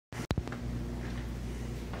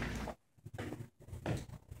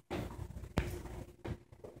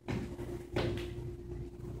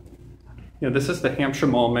Yeah, this is the Hampshire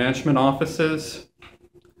Mall management offices,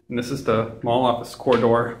 and this is the mall office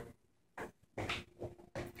corridor.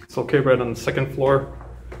 It's located right on the second floor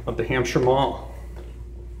of the Hampshire Mall.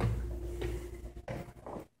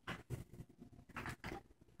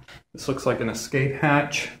 This looks like an escape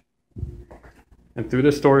hatch, and through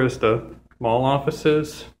this door is the mall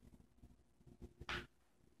offices.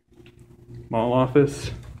 Mall office.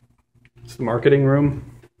 It's the marketing room.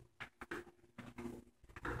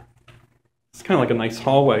 It's kind of like a nice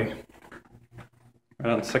hallway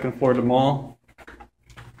right on the second floor of the mall.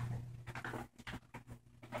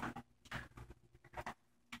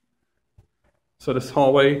 So this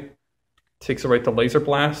hallway takes it right to Laser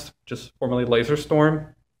Blast, just formerly Laser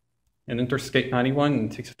Storm, and Interstate 91,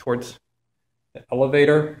 and takes it towards the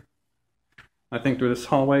elevator. I think through this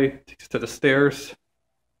hallway, it takes it to the stairs.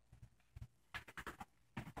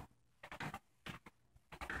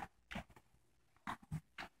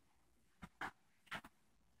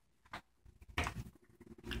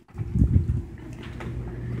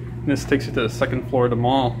 And this takes you to the second floor of the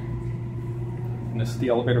mall. And this is the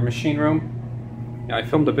elevator machine room. Yeah, I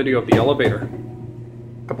filmed a video of the elevator.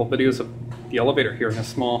 A couple videos of the elevator here in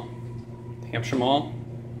this mall. The Hampshire Mall.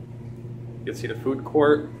 You can see the food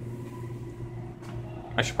court.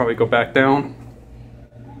 I should probably go back down.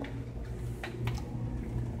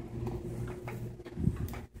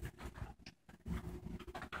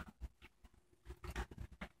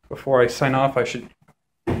 Before I sign off, I should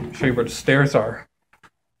show you where the stairs are.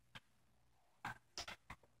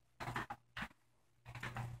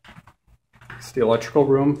 It's the electrical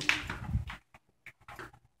room.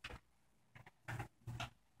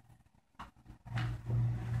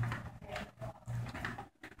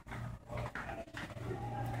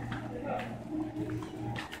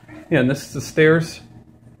 Yeah, and this is the stairs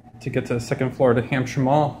to get to the second floor of the Hampshire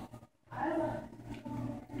Mall.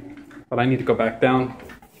 But I need to go back down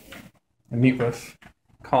and meet with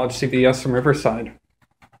College CVS from Riverside.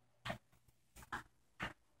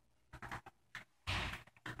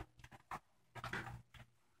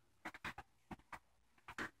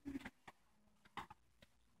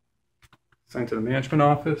 Sign to the management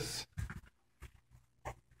office.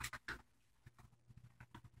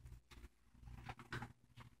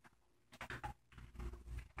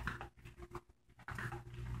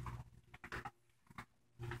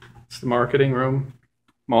 It's the marketing room,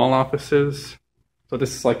 mall offices. So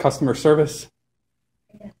this is like customer service.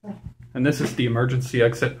 And this is the emergency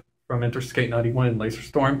exit from Interstate 91 in Laser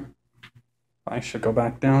Storm. I should go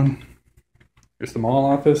back down. Here's the mall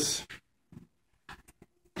office.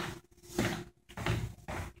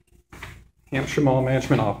 Hampshire Mall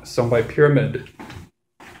Management Office, owned by Pyramid.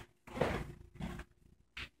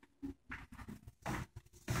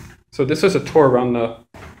 So this is a tour around the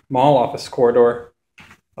mall office corridor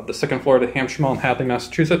of the second floor of the Hampshire Mall in Hadley,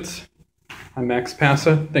 Massachusetts. I'm Max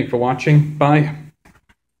Passa. Thank you for watching. Bye.